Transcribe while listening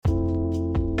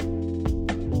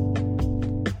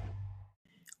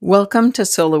Welcome to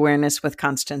Soul Awareness with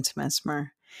Constance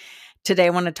Mesmer. Today, I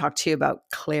want to talk to you about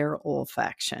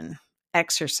ClairOlfaction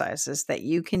exercises that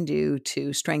you can do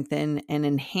to strengthen and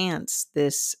enhance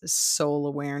this soul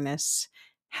awareness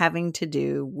having to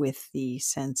do with the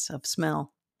sense of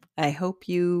smell. I hope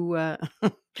you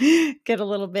get a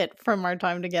little bit from our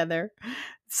time together,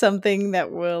 something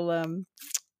that will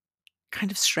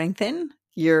kind of strengthen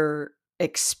your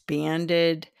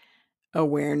expanded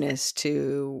awareness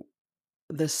to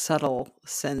the subtle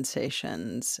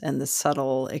sensations and the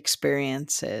subtle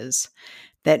experiences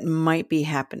that might be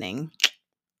happening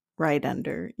right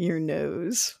under your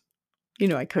nose.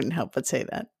 I couldn't help but say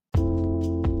that.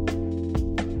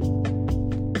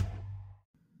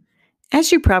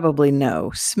 As you probably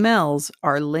know, smells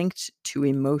are linked to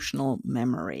emotional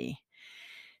memory.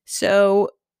 So,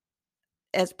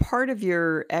 as part of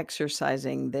your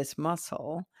exercising this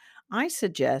muscle, I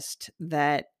suggest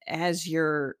that as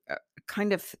you're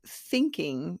kind of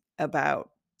thinking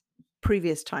about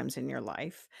previous times in your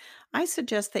life, I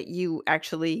suggest that you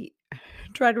actually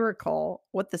try to recall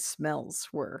what the smells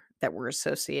were that were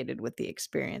associated with the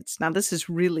experience. Now, this is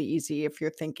really easy if you're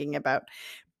thinking about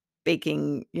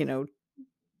baking,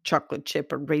 chocolate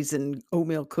chip or raisin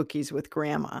oatmeal cookies with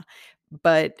grandma,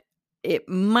 but it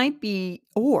might be,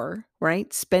 or,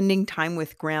 right, spending time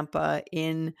with grandpa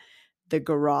in the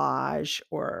garage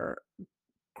or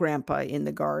grandpa in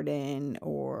the garden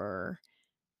or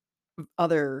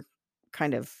other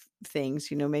kind of things,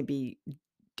 maybe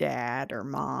dad or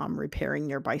mom repairing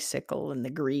your bicycle and the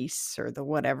grease or the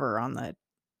whatever on the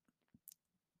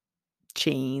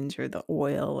chains or the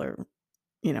oil or,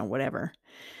 whatever.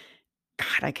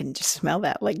 God, I can just smell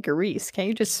that like grease. Can't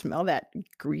you just smell that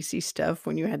greasy stuff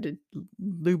when you had to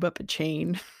lube up a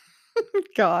chain?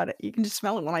 God, you can just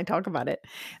smell it when I talk about it.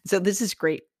 So this is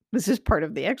great. This is part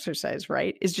of the exercise,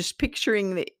 right? Is just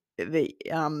picturing the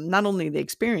not only the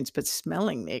experience but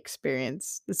smelling the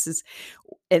experience. This is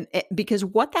and because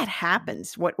what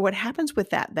happens with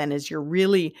that then is you're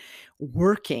really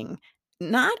working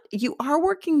not you are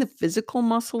working the physical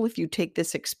muscle if you take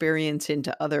this experience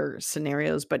into other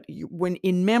scenarios, but when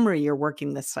in memory, you're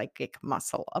working the psychic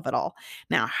muscle of it all.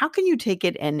 Now, how can you take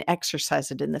it and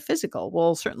exercise it in the physical?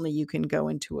 Well, certainly you can go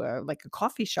into a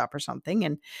coffee shop or something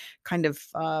and kind of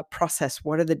process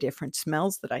what are the different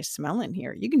smells that I smell in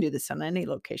here. You can do this on any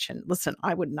location. Listen,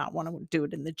 I would not want to do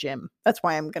it in the gym. That's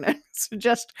why I'm going to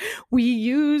suggest we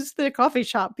use the coffee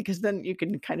shop, because then you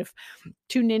can kind of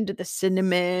tune into the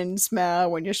cinnamon smell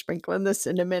when you're sprinkling the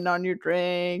cinnamon on your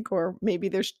drink, or maybe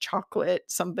there's chocolate,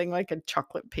 something like a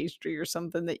chocolate pastry or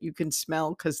something that you can smell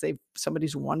because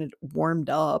somebody's wanted warmed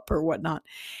up or whatnot.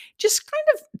 Just kind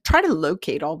of try to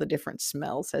locate all the different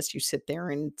smells as you sit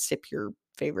there and sip your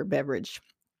favorite beverage.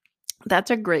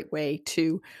 That's a great way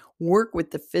to work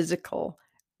with the physical,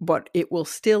 but it will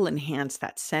still enhance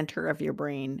that center of your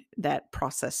brain that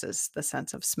processes the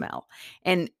sense of smell.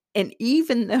 And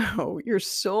even though your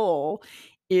soul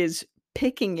is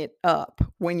picking it up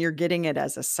when you're getting it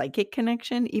as a psychic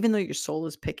connection, even though your soul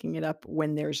is picking it up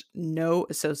when there's no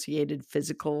associated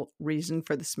physical reason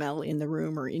for the smell in the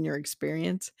room or in your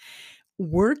experience,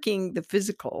 working the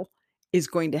physical is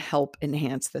going to help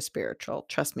enhance the spiritual.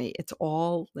 Trust me, it's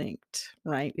all linked,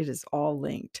 right? It is all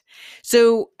linked.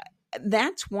 So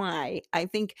that's why I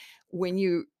think when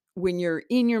you're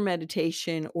in your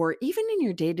meditation or even in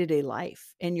your day-to-day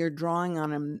life and you're drawing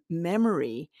on a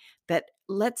memory that,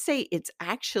 let's say, it's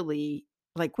actually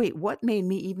like, wait, what made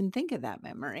me even think of that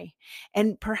memory?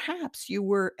 And perhaps you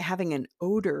were having an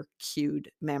odor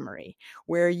cued memory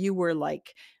where you were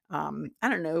like, I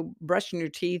don't know, brushing your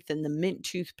teeth and the mint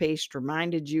toothpaste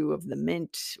reminded you of the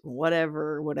mint,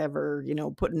 whatever,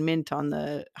 putting mint on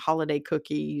the holiday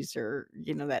cookies, or,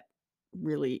 that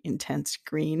really intense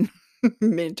green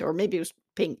mint, or maybe it was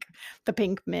pink, the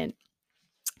pink mint.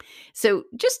 So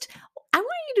I want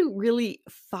you to really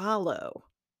follow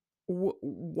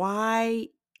why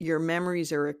your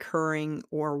memories are occurring,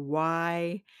 or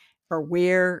why or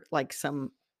where like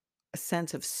some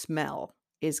sense of smell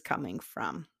is coming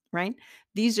from, right?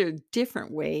 These are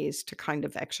different ways to kind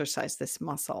of exercise this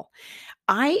muscle.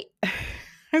 I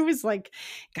I was like,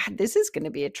 God, this is going to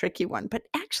be a tricky one. But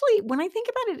actually, when I think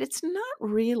about it, it's not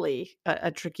really a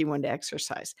tricky one to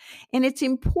exercise. And it's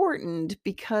important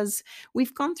because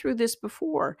we've gone through this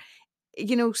before.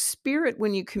 Spirit,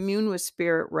 when you commune with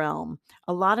spirit realm,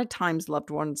 a lot of times loved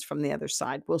ones from the other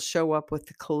side will show up with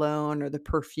the cologne or the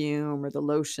perfume or the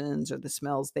lotions or the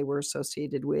smells they were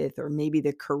associated with, or maybe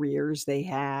the careers they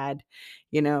had.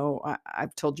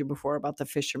 I've told you before about the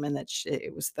fisherman that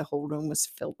it was the whole room was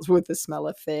filled with the smell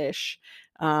of fish.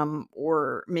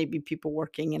 Or maybe people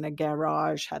working in a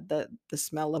garage had the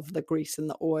smell of the grease and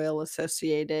the oil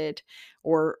associated,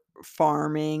 or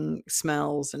farming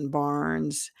smells and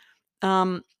barns.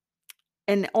 um,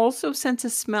 and also sense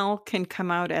of smell can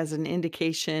come out as an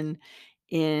indication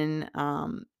in,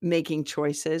 making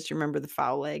choices. You remember the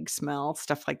foul egg smell,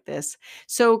 stuff like this.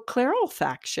 So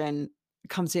clairolfaction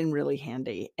comes in really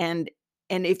handy, and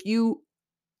if you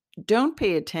don't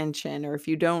pay attention, or if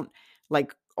you don't,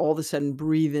 like, all of a sudden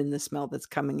breathe in the smell that's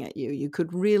coming at you, you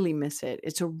could really miss it.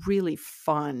 It's a really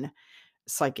fun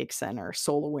psychic center,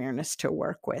 soul awareness to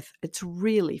work with. It's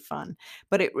really fun,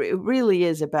 but it really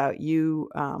is about you,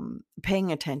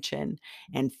 paying attention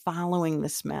and following the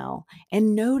smell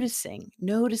and noticing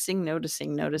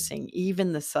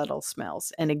even the subtle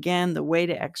smells. And again, the way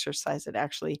to exercise it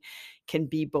actually can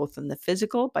be both in the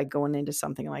physical by going into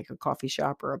something like a coffee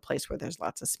shop or a place where there's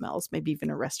lots of smells, maybe even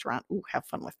a restaurant. Ooh, have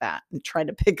fun with that and try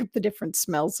to pick up the different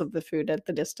smells of the food at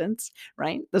the distance,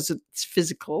 right? Those are it's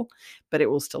physical, but it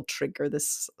will still trigger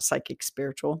this psychic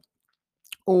spiritual.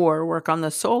 Or work on the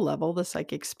soul level, the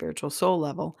psychic spiritual soul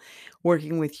level,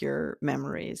 working with your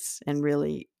memories and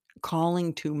really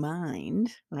calling to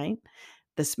mind, right?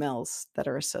 The smells that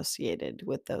are associated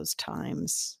with those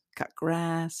times. Cut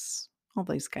grass, all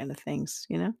these kind of things.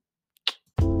 Do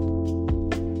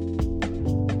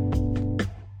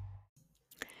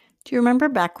you remember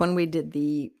back when we did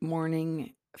the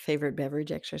morning favorite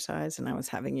beverage exercise and I was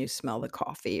having you smell the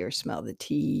coffee or smell the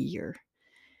tea or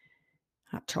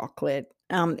hot chocolate?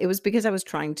 It was because I was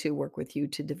trying to work with you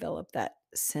to develop that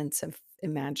sense of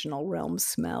imaginal realm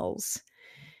smells.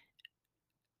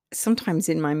 Sometimes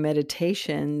in my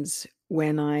meditations,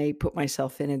 when I put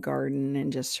myself in a garden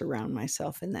and just surround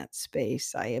myself in that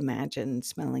space, I imagine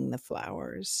smelling the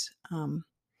flowers.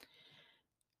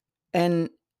 And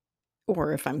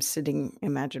Or if I'm sitting,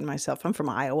 imagine myself, I'm from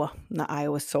Iowa, the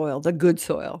Iowa soil, the good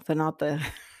soil, the not the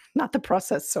not the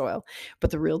processed soil,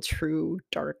 but the real true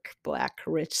dark black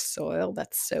rich soil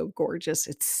that's so gorgeous.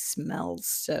 It smells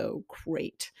so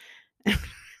great.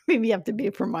 Maybe you have to be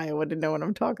from Iowa to know what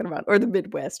I'm talking about, or the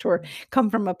Midwest, or come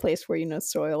from a place where you know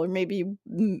soil, or maybe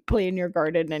you play in your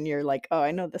garden and you're like, "Oh,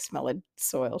 I know the smell of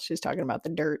soil. She's talking about the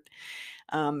dirt."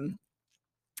 Um,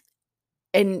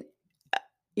 and uh,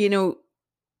 you know,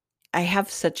 I have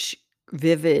such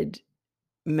vivid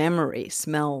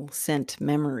smell, scent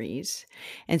memories.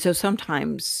 And so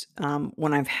sometimes,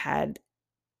 when I've had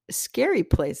scary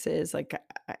places, like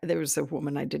there was a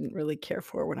woman I didn't really care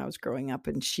for when I was growing up,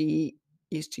 and she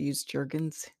used to use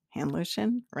Jergens hand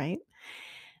lotion, right?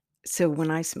 So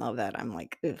when I smell that, I'm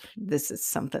like, "Ugh, this is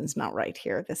something's not right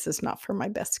here. This is not for my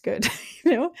best good,"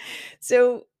 you know?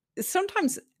 So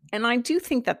sometimes, and I do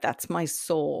think that that's my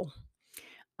soul.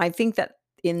 I think that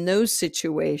in those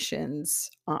situations,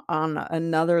 on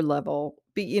another level,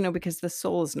 because the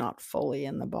soul is not fully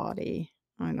in the body,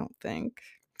 I don't think.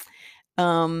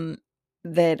 Um,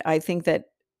 that I think that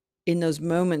in those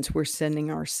moments we're sending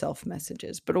our self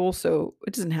messages, but also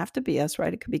it doesn't have to be us,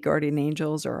 right? It could be guardian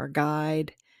angels or our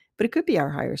guide, but it could be our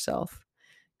higher self.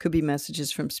 Could be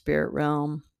messages from spirit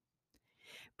realm.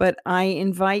 But I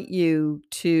invite you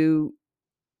to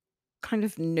kind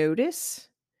of notice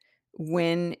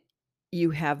when you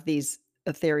have these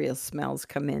ethereal smells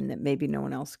come in that maybe no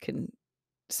one else can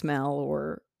smell,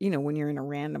 or when you're in a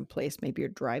random place, maybe you're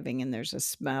driving and there's a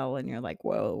smell and you're like,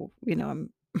 whoa, I'm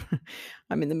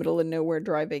I'm in the middle of nowhere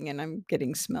driving and I'm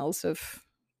getting smells of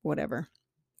whatever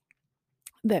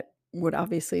that would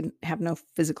obviously have no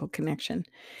physical connection,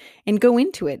 and go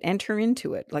into it, enter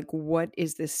into it, like, what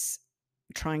is this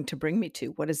trying to bring me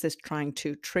to? What is this trying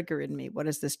to trigger in me? What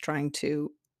is this trying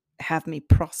to have me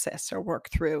process or work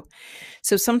through?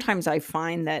 So sometimes I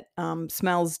find that,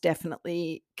 smells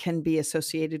definitely can be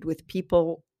associated with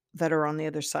people that are on the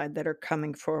other side that are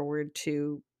coming forward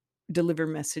to deliver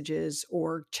messages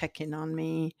or check in on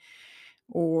me,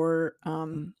 or,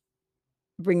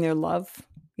 bring their love,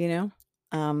 you know?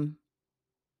 Um,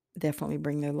 Definitely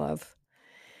bring their love.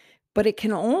 But it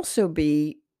can also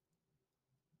be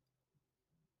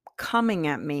coming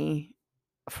at me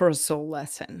for a soul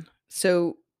lesson.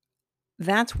 So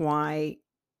that's why,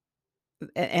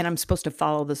 and I'm supposed to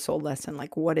follow the soul lesson,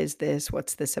 like, what is this?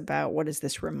 What's this about? What is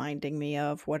this reminding me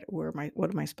of? What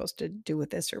am I supposed to do with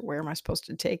this, or where am I supposed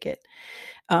to take it?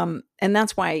 And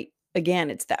that's why, again,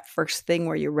 it's that first thing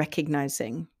where you're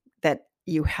recognizing that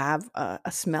you have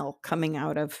a smell coming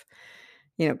out of,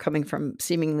 coming from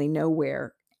seemingly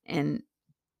nowhere, and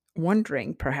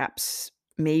wondering perhaps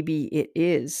maybe it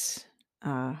is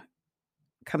uh,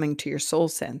 coming to your soul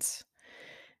sense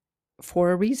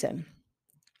for a reason.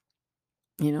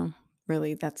 You know,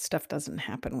 really, that stuff doesn't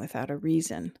happen without a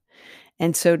reason.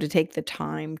 And so to take the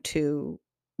time to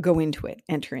go into it,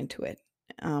 enter into it,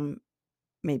 um,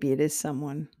 maybe it is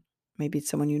someone, maybe it's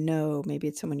someone you know, maybe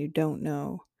it's someone you don't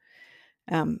know,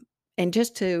 um, and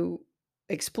just to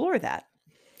explore that.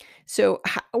 So,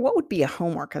 what would be a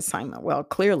homework assignment? Well,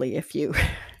 clearly, if you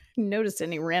notice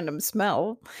any random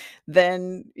smell,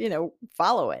 then,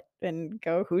 follow it and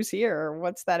go, who's here? Or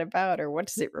what's that about? Or what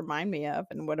does it remind me of?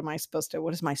 And what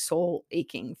is my soul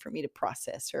aching for me to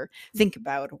process or think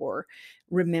about or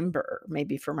remember,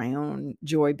 maybe for my own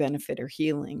joy, benefit, or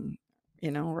healing,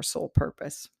 or soul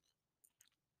purpose?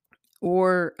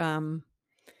 Or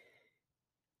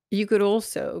you could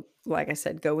also, like I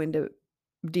said, go into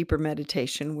deeper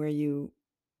meditation where you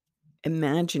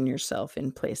imagine yourself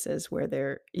in places where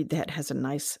that has a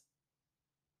nice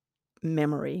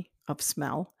memory of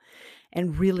smell,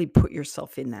 and really put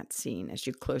yourself in that scene as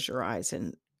you close your eyes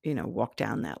and, walk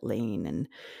down that lane and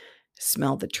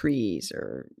smell the trees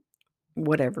or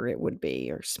whatever it would be,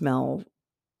 or smell,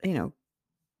 you know,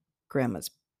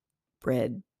 grandma's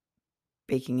bread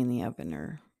baking in the oven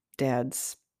or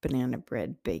dad's banana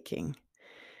bread baking.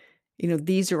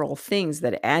 These are all things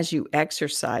that as you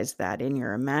exercise that in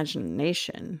your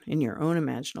imagination, in your own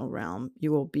imaginal realm,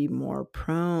 you will be more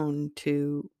prone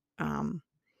to um,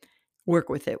 work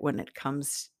with it when it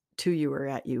comes to you or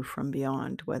at you from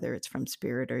beyond, whether it's from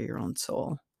spirit or your own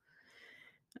soul.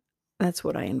 That's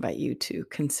what I invite you to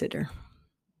consider,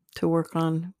 to work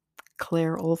on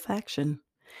clairolfaction.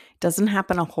 It doesn't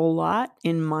happen a whole lot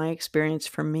in my experience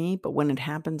for me, but when it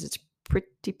happens, it's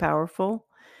pretty powerful.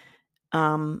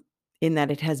 um, in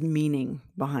that it has meaning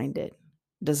behind it.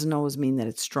 Doesn't always mean that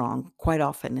it's strong. Quite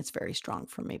often, it's very strong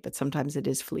for me, but sometimes it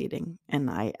is fleeting, and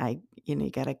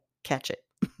you gotta catch it.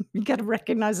 You gotta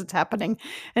recognize it's happening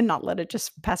and not let it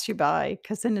just pass you by,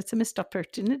 because then it's a missed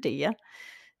opportunity. Yeah.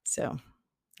 So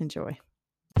enjoy.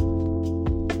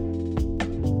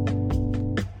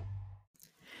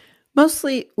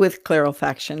 Mostly with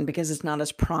clarification because it's not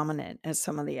as prominent as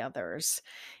some of the others.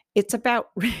 It's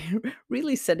about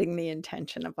really setting the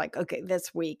intention of like, okay,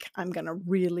 this week I'm going to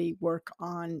really work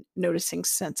on noticing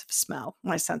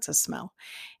my sense of smell,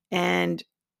 and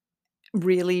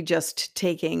really just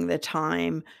taking the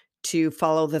time to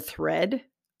follow the thread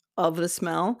of the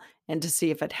smell and to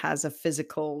see if it has a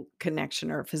physical connection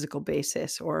or a physical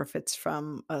basis, or if it's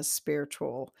from a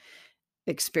spiritual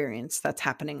experience that's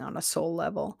happening on a soul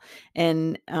level,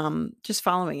 and just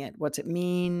following it. What's it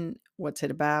mean? What's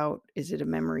it about? Is it a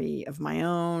memory of my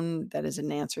own that is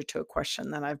an answer to a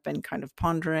question that I've been kind of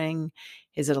pondering?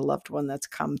 Is it a loved one that's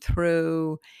come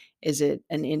through? Is it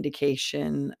an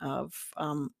indication of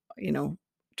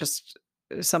just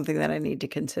something that I need to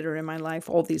consider in my life?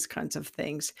 All these kinds of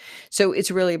things. So it's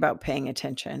really about paying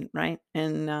attention, right?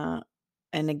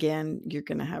 And again, you're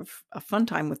gonna have a fun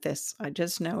time with this. I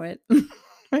just know it.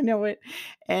 I know it.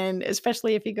 And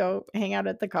especially if you go hang out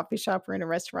at the coffee shop or in a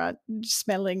restaurant,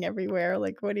 smelling everywhere,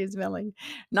 like, what are you smelling?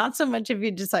 Not so much if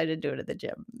you decide to do it at the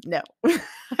gym. No,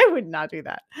 I would not do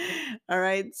that. All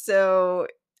right. So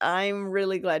I'm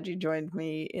really glad you joined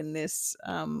me in this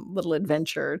little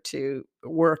adventure to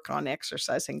work on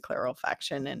exercising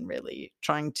clairolfaction and really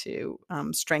trying to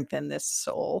strengthen this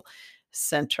soul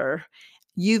center.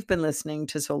 You've been listening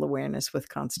to Soul Awareness with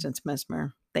Constance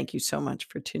Mesmer. Thank you so much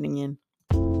for tuning in.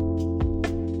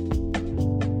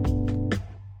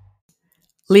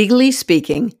 Legally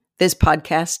speaking, this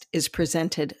podcast is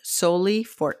presented solely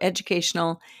for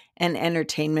educational and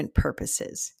entertainment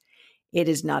purposes. It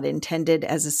is not intended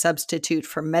as a substitute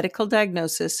for medical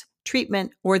diagnosis,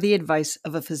 treatment, or the advice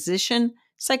of a physician,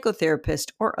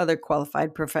 psychotherapist, or other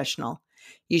qualified professional.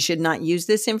 You should not use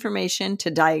this information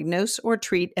to diagnose or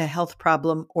treat a health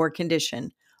problem or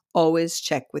condition. Always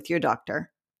check with your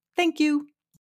doctor. Thank you.